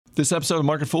This episode of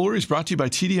Market Foolery is brought to you by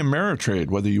TD Ameritrade.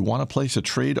 Whether you want to place a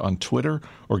trade on Twitter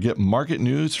or get market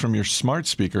news from your smart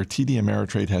speaker, TD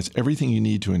Ameritrade has everything you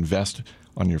need to invest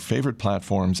on your favorite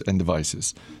platforms and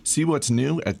devices. See what's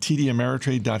new at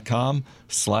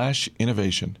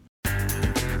tdameritrade.com/innovation.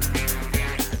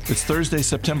 It's Thursday,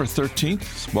 September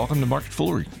 13th. Welcome to Market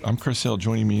Foolery. I'm Chris Hill.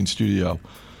 Joining me in studio,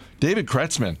 David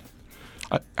Kretzmann.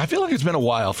 I feel like it's been a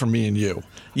while for me and you.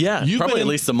 Yeah, probably at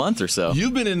least a month or so.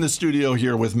 You've been in the studio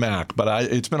here with Mac,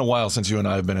 but it's been a while since you and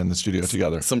I have been in the studio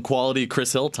together. Some quality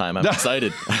Chris Hill time. I'm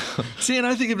excited. See, and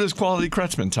I think of it as quality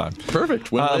Kretzmann time. Perfect.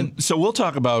 So we'll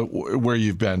talk about where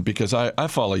you've been, because I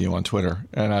follow you on Twitter,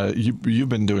 and you've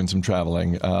been doing some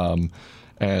traveling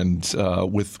and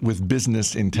with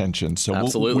business intentions. So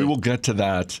Absolutely. we will get to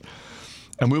that.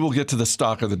 And we will get to the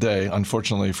stock of the day.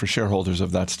 Unfortunately, for shareholders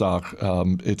of that stock,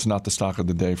 it's not the stock of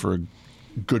the day for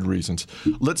good reasons.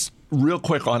 Let's real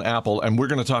quick on Apple, and we're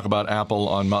going to talk about Apple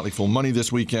on Motley Fool Money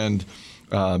this weekend.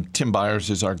 Tim Byers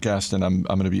is our guest, and I'm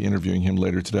going to be interviewing him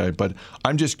later today. But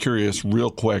I'm just curious, real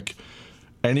quick,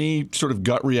 any sort of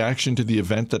gut reaction to the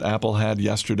event that Apple had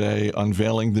yesterday,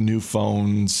 unveiling the new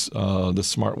phones, the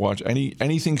smartwatch?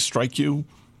 Anything strike you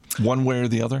one way or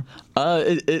the other?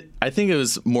 I think it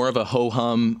was more of a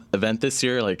ho-hum event this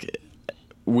year. Like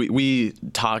we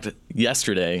talked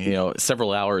yesterday,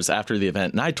 several hours after the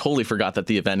event, and I totally forgot that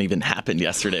the event even happened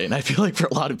yesterday. And I feel like for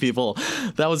a lot of people,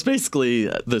 that was basically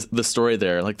the story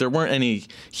there. Like there weren't any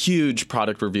huge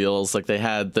product reveals. Like they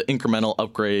had the incremental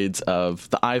upgrades of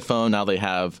the iPhone. Now they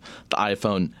have the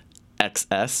iPhone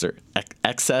XS or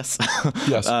XS.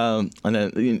 Yes. And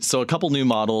then, so a couple new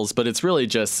models, but it's really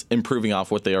just improving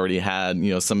off what they already had.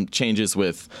 Some changes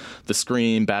with the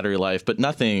screen, battery life, but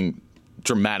nothing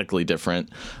dramatically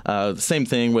different. Same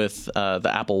thing with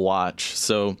the Apple Watch.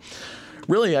 So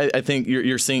really, I think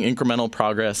you're seeing incremental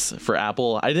progress for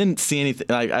Apple. I didn't see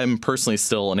anything. I'm personally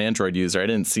still an Android user. I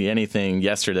didn't see anything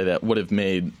yesterday that would have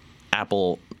made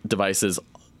Apple devices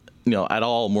at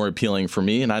all more appealing for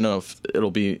me. And I don't know if it'll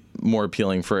be more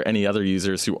appealing for any other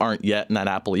users who aren't yet in that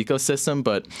Apple ecosystem.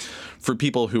 But for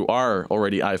people who are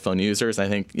already iPhone users, I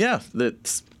think,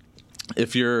 that's,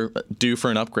 if you're due for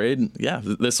an upgrade,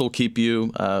 this will keep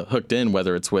you hooked in,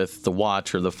 whether it's with the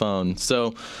watch or the phone.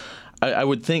 So I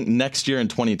would think next year in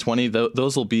 2020,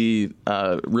 those will be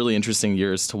really interesting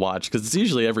years to watch, because it's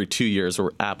usually every 2 years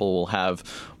where Apple will have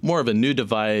more of a new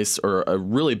device or a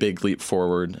really big leap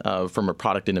forward from a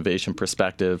product innovation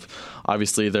perspective.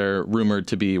 Obviously, they're rumored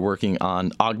to be working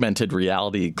on augmented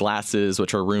reality glasses,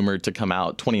 which are rumored to come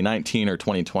out 2019 or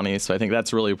 2020. So I think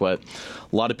that's really what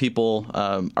a lot of people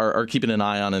are keeping an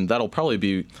eye on, and that'll probably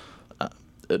be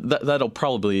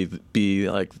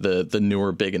like the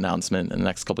newer big announcement in the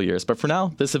next couple of years. But for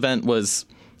now, this event was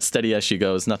steady as she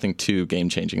goes. Nothing too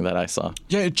game-changing that I saw.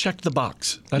 Yeah, it checked the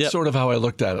box. That's sort of how I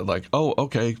looked at it. Like, oh,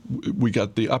 okay, we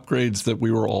got the upgrades that we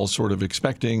were all sort of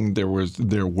expecting. There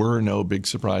were no big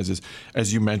surprises.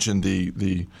 As you mentioned,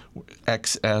 the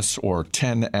XS or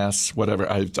 10S, whatever.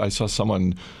 I saw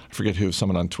someone, I forget who,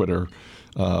 someone on Twitter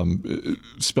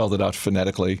spelled it out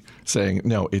phonetically, saying,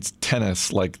 no, it's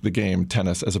tennis, like the game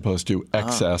tennis, as opposed to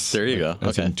excess. There you go.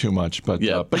 Okay. Too much. But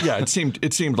it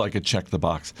seemed like it checked the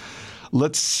box.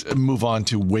 Let's move on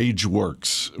to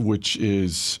WageWorks, which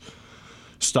is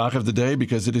stock of the day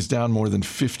because it is down more than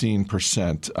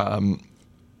 15%.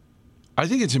 I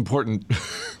think it's important,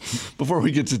 before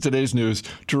we get to today's news,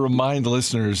 to remind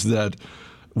listeners that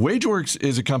WageWorks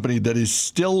is a company that is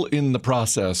still in the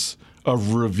process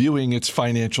of reviewing its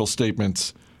financial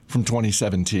statements from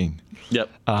 2017. Yep.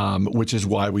 Which is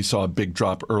why we saw a big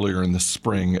drop earlier in the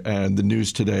spring. And the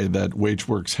news today that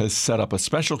WageWorks has set up a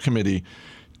special committee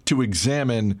to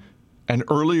examine an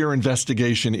earlier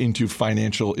investigation into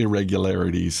financial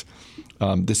irregularities.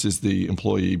 This is the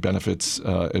employee benefits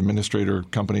administrator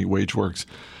company, WageWorks.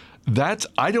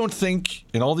 I don't think,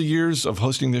 in all the years of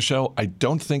hosting this show, I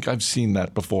don't think I've seen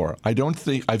that before.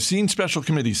 I've seen special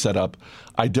committees set up.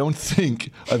 I don't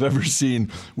think I've ever seen,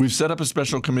 we've set up a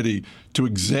special committee to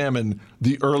examine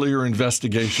the earlier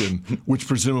investigation, which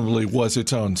presumably was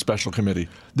its own special committee.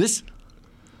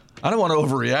 I don't want to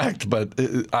overreact, but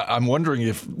I'm wondering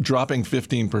if dropping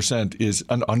 15% is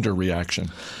an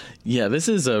underreaction. Yeah, this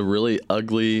is a really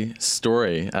ugly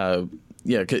story.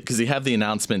 Because you have the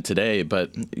announcement today,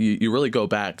 but you really go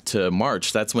back to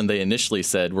March. That's when they initially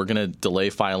said, we're going to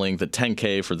delay filing the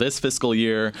 10K for this fiscal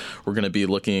year. We're going to be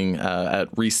looking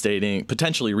at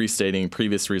potentially restating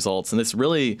previous results. And this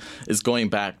really is going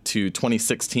back to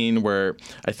 2016, where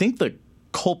I think the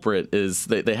culprit is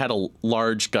they had a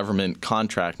large government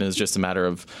contract, and it's just a matter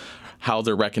of how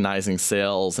they're recognizing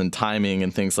sales and timing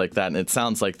and things like that. And it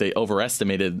sounds like they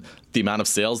overestimated the amount of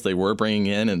sales they were bringing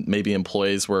in, and maybe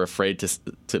employees were afraid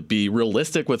to be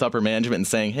realistic with upper management and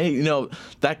saying, hey,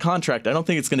 that contract, I don't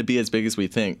think it's going to be as big as we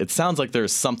think. It sounds like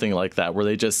there's something like that where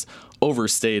they just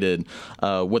overstated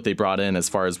what they brought in as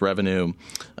far as revenue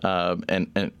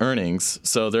and earnings.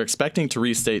 So they're expecting to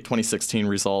restate 2016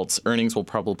 results. Earnings will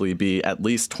probably be at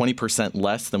least 20%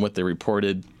 less than what they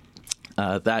reported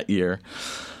that year.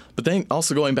 But then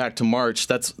also going back to March,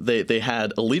 they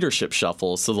had a leadership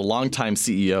shuffle. So the longtime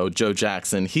CEO, Joe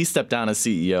Jackson, he stepped down as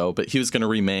CEO, but he was going to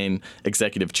remain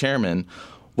executive chairman.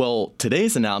 Well,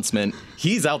 today's announcement,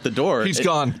 he's out the door. He's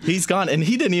gone. He's gone, and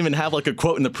he didn't even have like a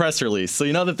quote in the press release. So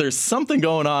you know that there's something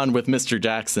going on with Mr.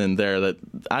 Jackson there that,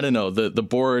 I don't know, the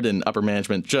board and upper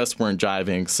management just weren't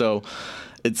jiving. So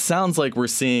it sounds like we're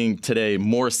seeing today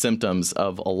more symptoms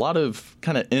of a lot of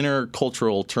kind of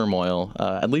intercultural turmoil,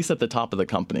 at least at the top of the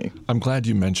company. I'm glad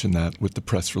you mentioned that with the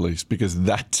press release, because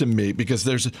that to me, because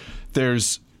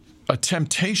there's a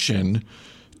temptation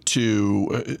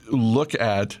to look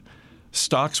at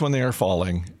stocks when they are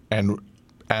falling and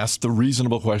ask the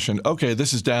reasonable question, okay,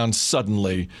 this is down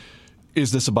suddenly.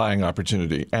 Is this a buying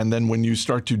opportunity? And then when you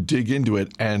start to dig into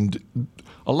it, and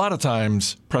a lot of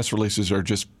times press releases are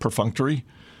just perfunctory,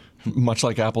 much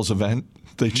like Apple's event.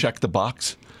 They check the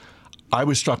box. I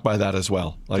was struck by that as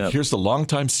well. Here's the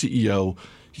longtime CEO.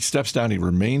 He steps down. He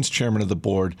remains chairman of the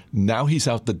board. Now he's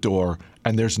out the door,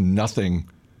 and there's nothing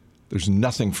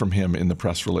from him in the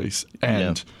press release.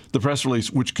 And the press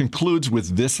release, which concludes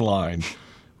with this line,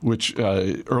 which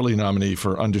early nominee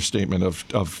for understatement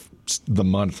of the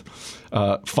month,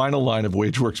 final line of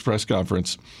WageWorks press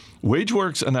conference.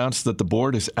 WageWorks announced that the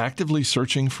board is actively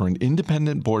searching for an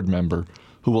independent board member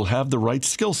who will have the right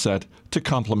skill set to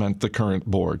complement the current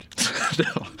board.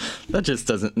 No, that just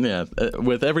doesn't,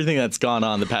 with everything that's gone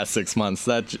on the past 6 months,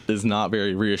 that is not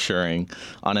very reassuring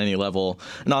on any level.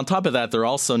 And on top of that, they're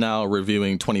also now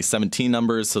reviewing 2017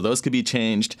 numbers, so those could be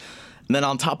changed. And then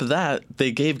on top of that,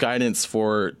 they gave guidance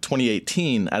for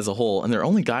 2018 as a whole, and they're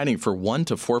only guiding for 1%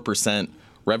 to 4%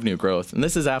 revenue growth. And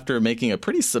this is after making a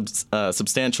pretty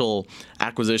substantial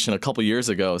acquisition a couple years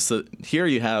ago. So here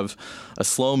you have a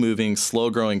slow-moving,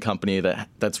 slow-growing company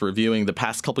that's reviewing the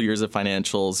past couple years of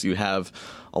financials. You have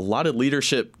a lot of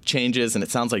leadership changes, and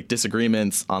it sounds like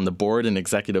disagreements on the board and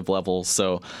executive level.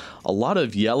 So a lot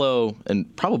of yellow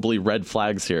and probably red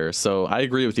flags here. So I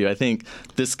agree with you. I think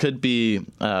this could be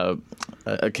a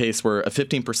case where a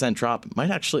 15% drop might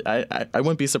actually, I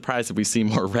wouldn't be surprised if we see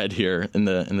more red here in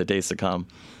the days to come.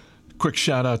 Quick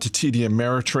shout out to TD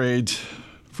Ameritrade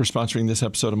for sponsoring this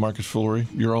episode of Market Foolery.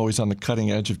 You're always on the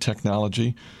cutting edge of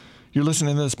technology. You're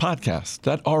listening to this podcast.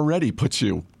 That already puts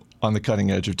you on the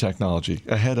cutting edge of technology,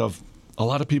 ahead of a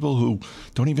lot of people who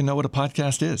don't even know what a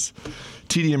podcast is.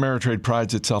 TD Ameritrade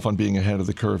prides itself on being ahead of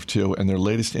the curve, too, and their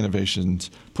latest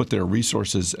innovations put their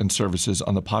resources and services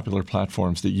on the popular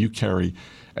platforms that you carry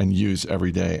and use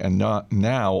every day. And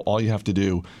now all you have to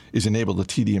do is enable the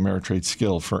TD Ameritrade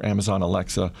skill for Amazon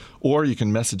Alexa, or you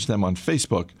can message them on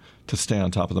Facebook to stay on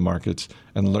top of the markets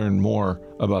and learn more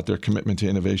about their commitment to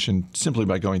innovation simply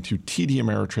by going to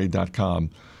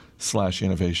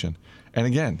tdameritrade.com/innovation. And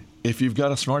again, if you've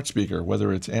got a smart speaker,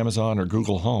 whether it's Amazon or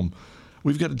Google Home,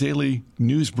 we've got a daily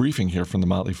news briefing here from The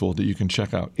Motley Fool that you can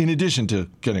check out, in addition to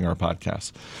getting our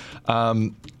podcasts.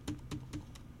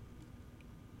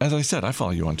 As I said, I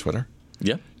follow you on Twitter.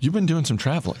 Yeah. You've been doing some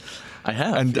traveling. I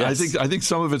have, and yes. I think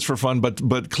some of it's for fun,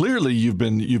 but clearly you've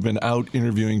been out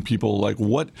interviewing people. Like,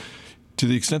 what, to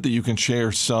the extent that you can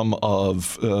share some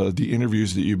of the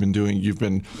interviews that you've been doing,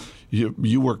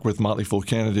 you work with Motley Fool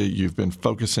Canada. You've been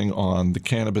focusing on the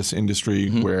cannabis industry,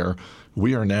 where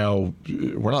we are now.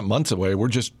 We're not months away. We're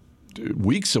just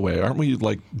weeks away, aren't we?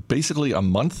 Like basically a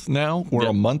month now. We're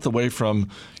a month away from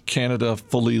Canada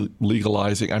fully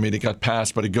legalizing. I mean, it got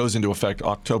passed, but it goes into effect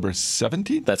October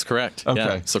 17th? That's correct. Okay.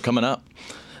 Yeah. So coming up.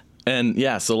 And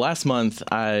so last month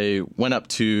I went up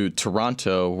to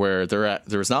Toronto, where there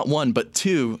was not one but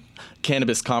two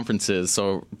cannabis conferences,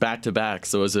 so back to back.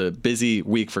 So it was a busy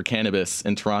week for cannabis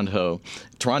in Toronto.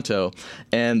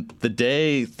 And the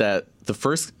day that the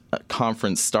first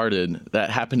conference started, that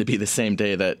happened to be the same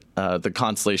day that the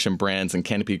Constellation Brands and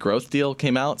Canopy Growth deal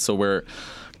came out. So where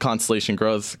Constellation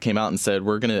Growth came out and said,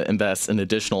 we're going to invest an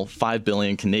additional 5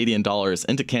 billion Canadian dollars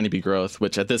into Canopy Growth,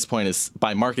 which at this point is,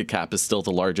 by market cap, is still the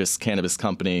largest cannabis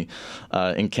company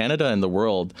in Canada and the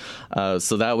world.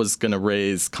 So that was going to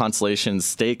raise Constellation's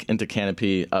stake into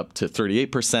Canopy up to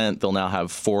 38%. They'll now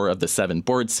have 4 of the 7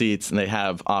 board seats, and they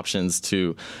have options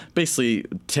to basically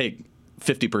take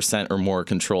 50% or more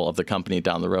control of the company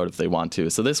down the road if they want to.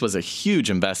 So this was a huge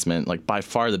investment, like by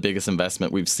far the biggest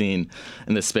investment we've seen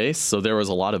in this space. So there was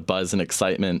a lot of buzz and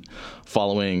excitement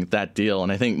following that deal.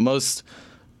 And I think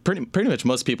pretty much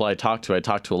most people I talked to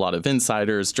a lot of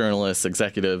insiders, journalists,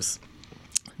 executives.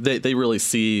 They really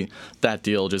see that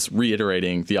deal just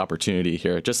reiterating the opportunity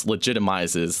here. It just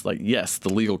legitimizes, like, yes,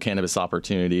 the legal cannabis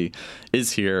opportunity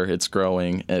is here. It's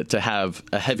growing. To have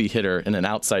a heavy hitter in an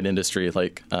outside industry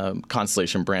like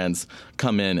Constellation Brands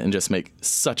come in and just make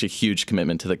such a huge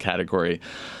commitment to the category.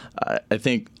 I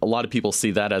think a lot of people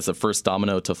see that as the first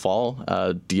domino to fall.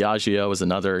 Diageo is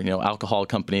another, alcohol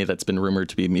company that's been rumored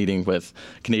to be meeting with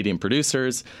Canadian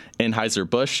producers.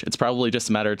 Anheuser-Busch, it's probably just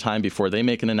a matter of time before they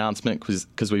make an announcement,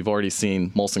 because we've already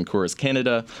seen Molson Coors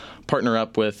Canada partner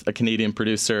up with a Canadian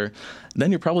producer.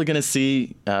 Then you're probably going to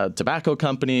see tobacco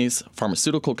companies,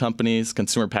 pharmaceutical companies,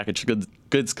 consumer packaged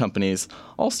goods companies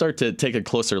all start to take a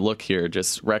closer look here,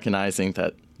 just recognizing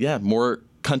that, more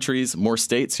countries, more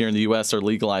states here in the U.S. are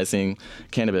legalizing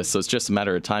cannabis. So it's just a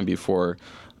matter of time before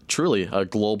truly a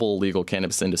global legal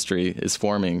cannabis industry is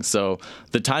forming. So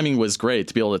the timing was great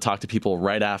to be able to talk to people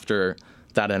right after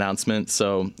that announcement.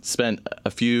 So spent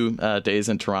a few days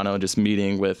in Toronto just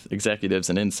meeting with executives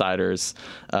and insiders.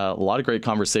 A lot of great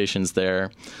conversations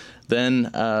there. Then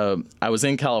I was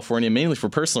in California mainly for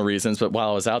personal reasons, but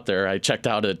while I was out there, I checked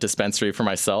out a dispensary for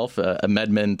myself, a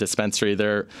MedMen dispensary.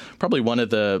 They're probably one of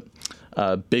the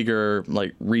bigger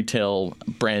retail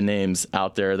brand names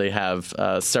out there. They have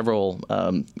several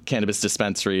cannabis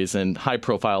dispensaries in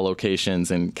high-profile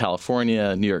locations in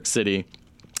California, New York City.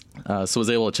 So I was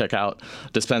able to check out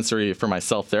dispensary for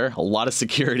myself there. A lot of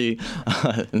security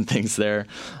and things there.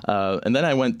 And then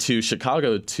I went to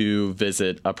Chicago to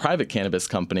visit a private cannabis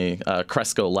company,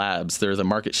 Cresco Labs. They're the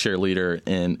market share leader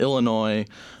in Illinois,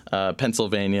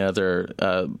 Pennsylvania. They're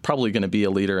probably going to be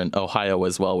a leader in Ohio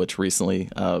as well, which recently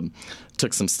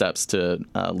took some steps to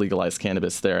legalize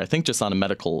cannabis there, I think just on a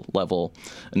medical level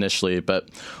initially. But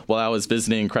while I was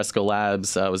visiting Cresco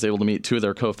Labs, I was able to meet two of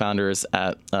their co-founders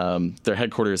at their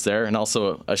headquarters there, and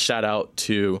also a shout out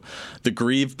to the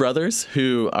Grieve brothers,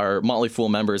 who are Motley Fool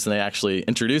members, and they actually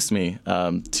introduced me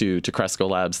to Cresco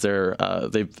Labs.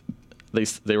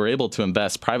 They were able to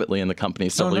invest privately in the company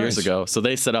several years ago. So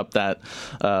they set up that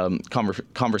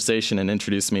conversation and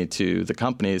introduced me to the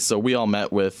company. So we all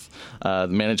met with the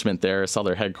management there, saw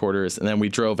their headquarters, and then we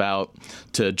drove out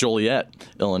to Joliet,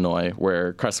 Illinois,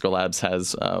 where Cresco Labs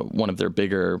has one of their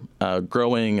bigger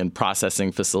growing and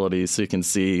processing facilities. So you can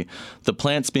see the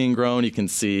plants being grown, you can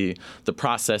see the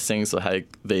processing, so how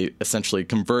they essentially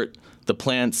convert the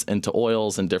plants into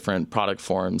oils and different product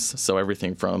forms. So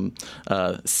everything from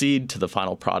seed to the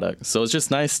final product. So it's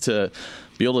just nice to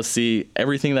be able to see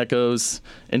everything that goes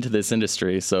into this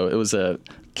industry. So it was a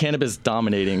cannabis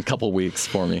dominating couple weeks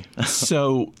for me.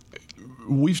 So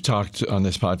we've talked on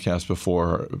this podcast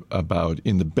before about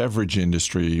in the beverage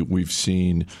industry, we've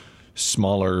seen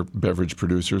smaller beverage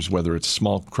producers, whether it's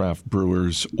small craft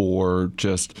brewers or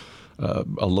just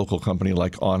a local company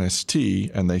like Honest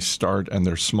Tea, and they start and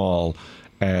they're small.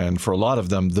 And for a lot of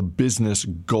them, the business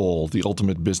goal, the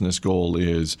ultimate business goal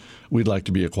is we'd like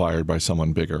to be acquired by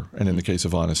someone bigger. And in the case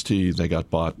of Honest Tea, they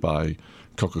got bought by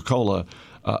Coca-Cola.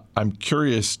 I'm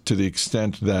curious to the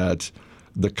extent that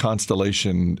the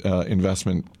Constellation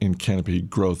investment in Canopy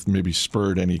Growth maybe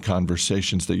spurred any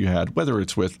conversations that you had, whether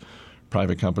it's with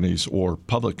private companies or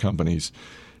public companies.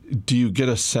 Do you get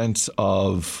a sense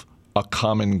of a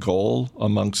common goal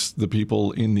amongst the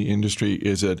people in the industry?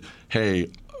 Is it, hey,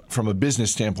 from a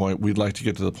business standpoint, we'd like to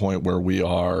get to the point where we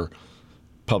are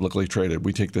publicly traded.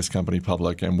 We take this company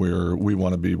public, and we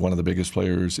want to be one of the biggest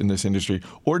players in this industry.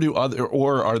 Or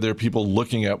are there people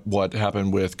looking at what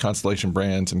happened with Constellation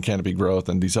Brands and Canopy Growth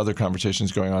and these other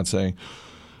conversations going on, saying,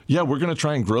 yeah, we're going to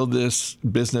try and grow this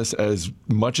business as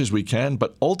much as we can,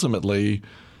 but ultimately,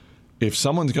 if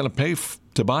someone's going to pay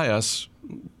to buy us,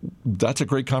 that's a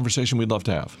great conversation we'd love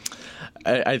to have.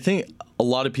 I think a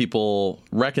lot of people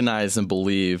recognize and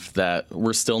believe that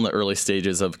we're still in the early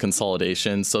stages of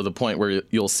consolidation. So the point where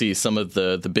you'll see some of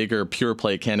the bigger pure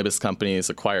play cannabis companies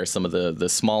acquire some of the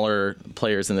smaller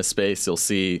players in the space. You'll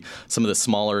see some of the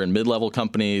smaller and mid-level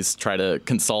companies try to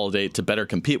consolidate to better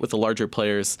compete with the larger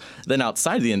players. Then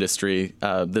outside the industry,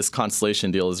 this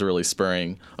Constellation deal is really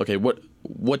spurring, okay,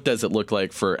 what does it look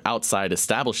like for outside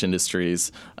established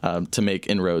industries to make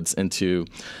inroads into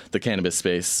the cannabis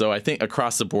space? So I think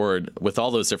across the board, with all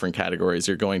those different categories,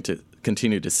 you're going to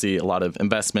continue to see a lot of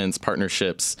investments,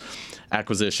 partnerships,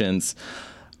 acquisitions.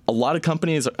 A lot of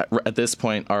companies at this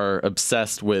point are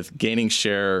obsessed with gaining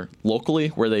share locally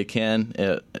where they can.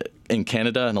 in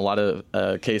Canada in a lot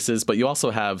of cases, but you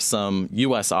also have some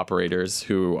U.S. operators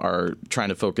who are trying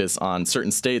to focus on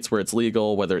certain states where it's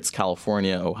legal, whether it's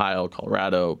California, Ohio,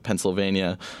 Colorado,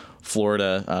 Pennsylvania,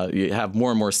 Florida. You have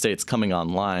more and more states coming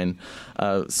online.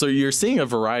 So you're seeing a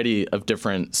variety of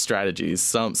different strategies.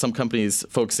 Some companies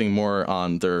focusing more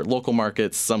on their local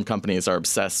markets. Some companies are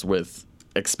obsessed with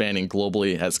expanding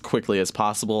globally as quickly as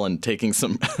possible and taking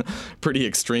some pretty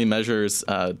extreme measures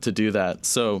to do that.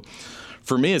 So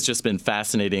for me, it's just been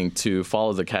fascinating to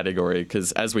follow the category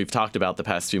because as we've talked about the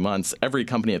past few months, every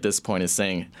company at this point is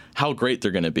saying how great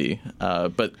they're going to be.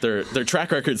 But their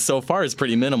track record so far is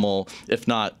pretty minimal, if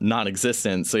not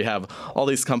non-existent. So you have all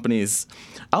these companies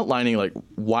outlining like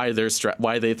why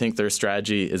they think their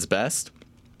strategy is best.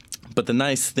 But the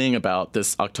nice thing about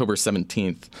this October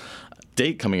 17th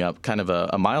date coming up, kind of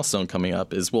a milestone coming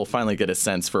up, is we'll finally get a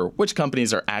sense for which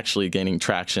companies are actually gaining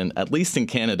traction, at least in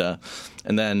Canada.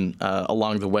 And then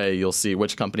along the way, you'll see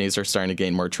which companies are starting to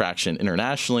gain more traction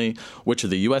internationally, which of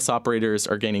the U.S. operators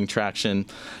are gaining traction.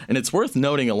 And it's worth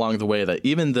noting along the way that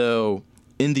even though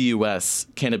in the U.S.,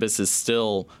 cannabis is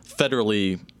still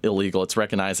federally illegal, it's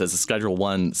recognized as a Schedule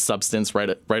I substance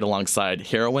right alongside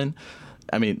heroin.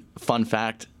 I mean, fun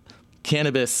fact,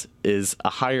 cannabis is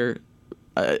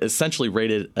essentially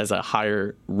rated as a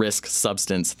higher risk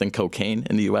substance than cocaine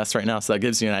in the U.S. right now. So that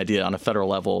gives you an idea on a federal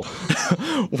level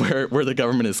where the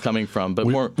government is coming from. But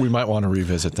we might want to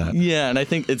revisit that. Yeah, and I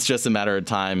think it's just a matter of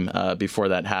time before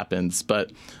that happens.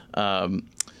 But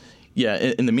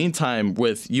in the meantime,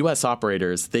 with U.S.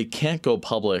 operators, they can't go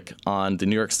public on the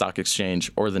New York Stock Exchange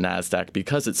or the NASDAQ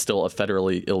because it's still a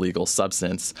federally illegal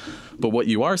substance. But what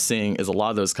you are seeing is a lot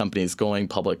of those companies going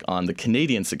public on the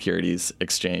Canadian Securities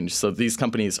Exchange. So these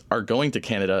companies are going to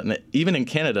Canada, and even in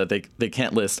Canada, they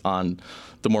can't list on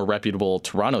the more reputable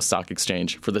Toronto Stock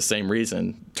Exchange for the same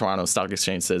reason. Toronto Stock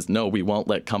Exchange says, no, we won't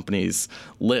let companies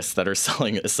list that are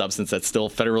selling a substance that's still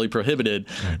federally prohibited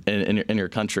in your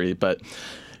country. But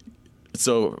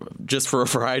so just for a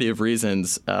variety of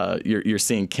reasons, you're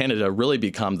seeing Canada really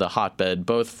become the hotbed,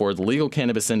 both for the legal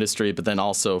cannabis industry, but then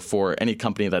also for any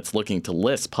company that's looking to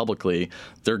list publicly,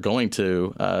 they're going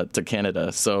to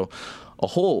Canada. So a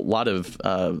whole lot of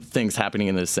things happening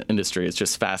in this industry. It's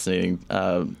just fascinating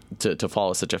to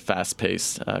follow such a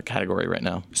fast-paced category right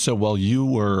now. So while you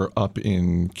were up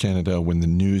in Canada when the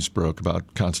news broke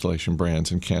about Constellation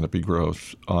Brands and Canopy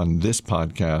Growth on this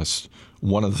podcast,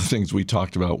 one of the things we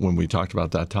talked about when we talked about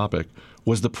that topic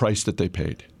was the price that they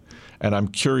paid. And I'm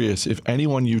curious if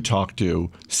anyone you talked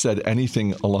to said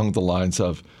anything along the lines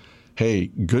of, hey,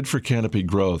 good for Canopy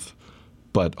Growth,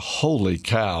 but holy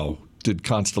cow, did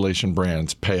Constellation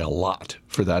Brands pay a lot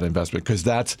for that investment? Because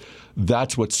that's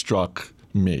what struck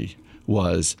me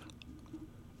was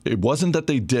it wasn't that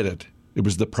they did it, it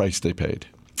was the price they paid.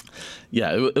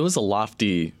 Yeah, it was a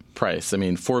lofty price. I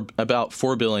mean, for about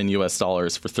 $4 billion US for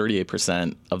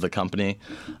 38% of the company.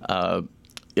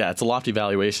 It's a lofty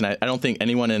valuation. I don't think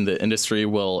anyone in the industry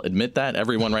will admit that.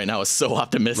 Everyone right now is so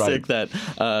optimistic that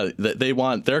they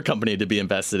want their company to be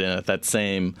invested in at that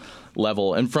same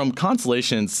level. And from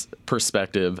Constellation's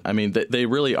perspective, I mean, they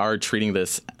really are treating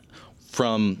this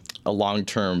from a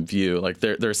long-term view. Like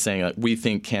they're saying that we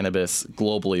think cannabis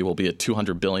globally will be a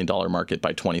 $200 billion market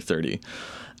by 2030.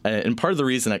 And part of the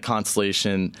reason that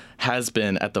Constellation has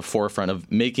been at the forefront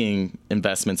of making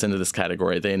investments into this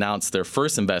category, they announced their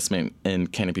first investment in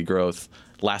Canopy Growth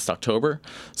last October.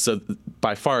 So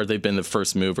by far, they've been the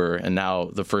first mover, and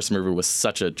now the first mover was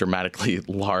such a dramatically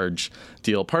large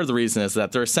deal. Part of the reason is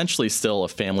that they're essentially still a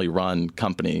family-run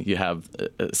company. You have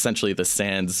essentially the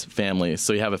Sands family.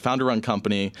 So you have a founder-run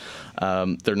company.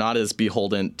 They're not as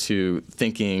beholden to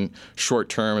thinking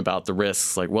short-term about the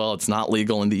risks, like, well, it's not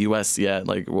legal in the U.S. yet.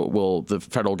 Like, will the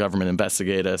federal government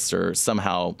investigate us or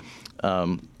somehow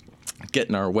get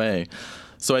in our way?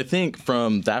 So I think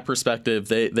from that perspective,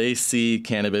 they see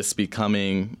cannabis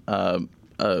becoming a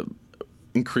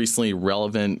increasingly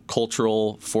relevant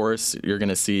cultural force. You're going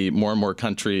to see more and more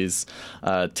countries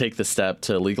take the step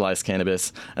to legalize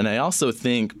cannabis. And I also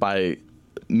think by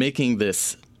making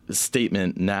this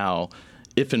statement now,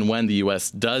 if and when the U.S.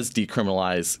 does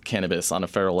decriminalize cannabis on a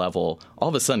federal level, all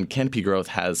of a sudden Canopy Growth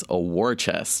has a war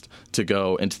chest to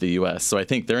go into the U.S. So I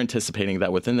think they're anticipating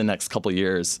that within the next couple of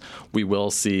years, we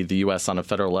will see the U.S. on a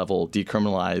federal level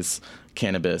decriminalize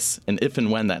cannabis. And if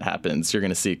and when that happens, you're going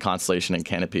to see Constellation and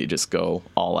Canopy just go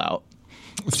all out.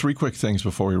 3 quick things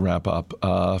before we wrap up.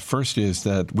 First is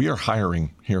that we are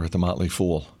hiring here at The Motley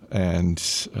Fool. And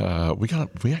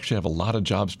we actually have a lot of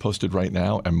jobs posted right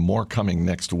now and more coming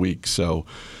next week. So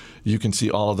you can see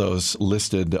all of those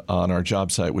listed on our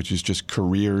job site, which is just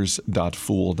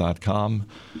careers.fool.com.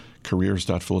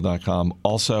 careers.fool.com.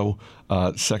 Also,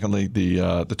 secondly,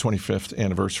 the 25th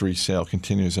anniversary sale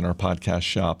continues in our podcast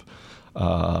shop.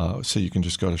 So you can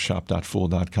just go to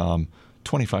shop.fool.com.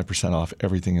 25% off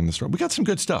everything in the store. We got some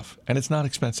good stuff, and it's not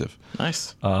expensive.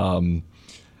 Nice. And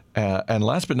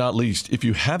last but not least, if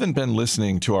you haven't been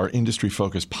listening to our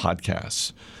industry-focused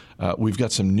podcasts, we've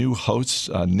got some new hosts.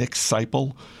 Nick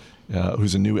Seipel,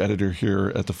 who's a new editor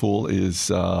here at The Fool,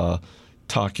 is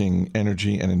talking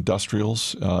energy and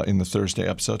industrials in the Thursday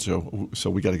episode.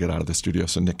 So we got to get out of the studio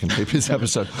so Nick can tape his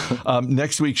episode.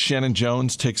 Next week, Shannon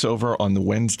Jones takes over on the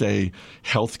Wednesday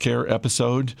healthcare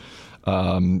episode.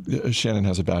 Shannon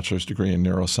has a bachelor's degree in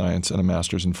neuroscience and a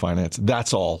master's in finance.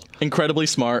 That's all. Incredibly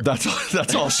smart.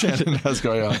 That's all Shannon has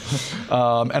going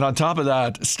on. And on top of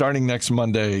that, starting next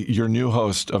Monday, your new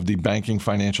host of the banking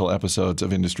financial episodes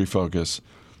of Industry Focus,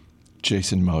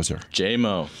 Jason Moser.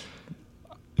 J-Mo.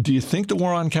 Do you think the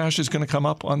war on cash is going to come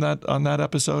up on that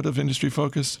episode of Industry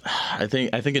Focus? I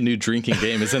think a new drinking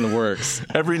game is in the works.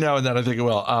 Every now and then I think it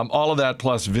will. All of that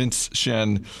plus Vince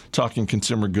Shen talking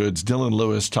consumer goods, Dylan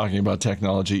Lewis talking about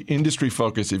technology, Industry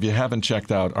Focus. If you haven't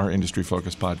checked out our Industry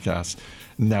Focus podcast,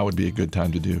 now would be a good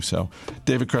time to do so.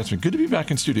 David Kretzmann, good to be back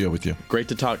in studio with you. Great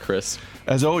to talk, Chris.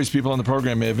 As always, people on the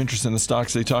program may have interest in the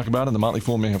stocks they talk about, and the Motley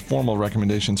Fool may have formal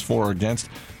recommendations for or against,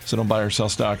 so don't buy or sell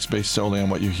stocks based solely on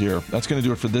what you hear. That's going to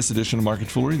do it for this edition of Market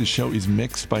Foolery. The show is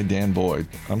mixed by Dan Boyd.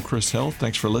 I'm Chris Hill.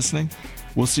 Thanks for listening.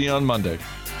 We'll see you on Monday.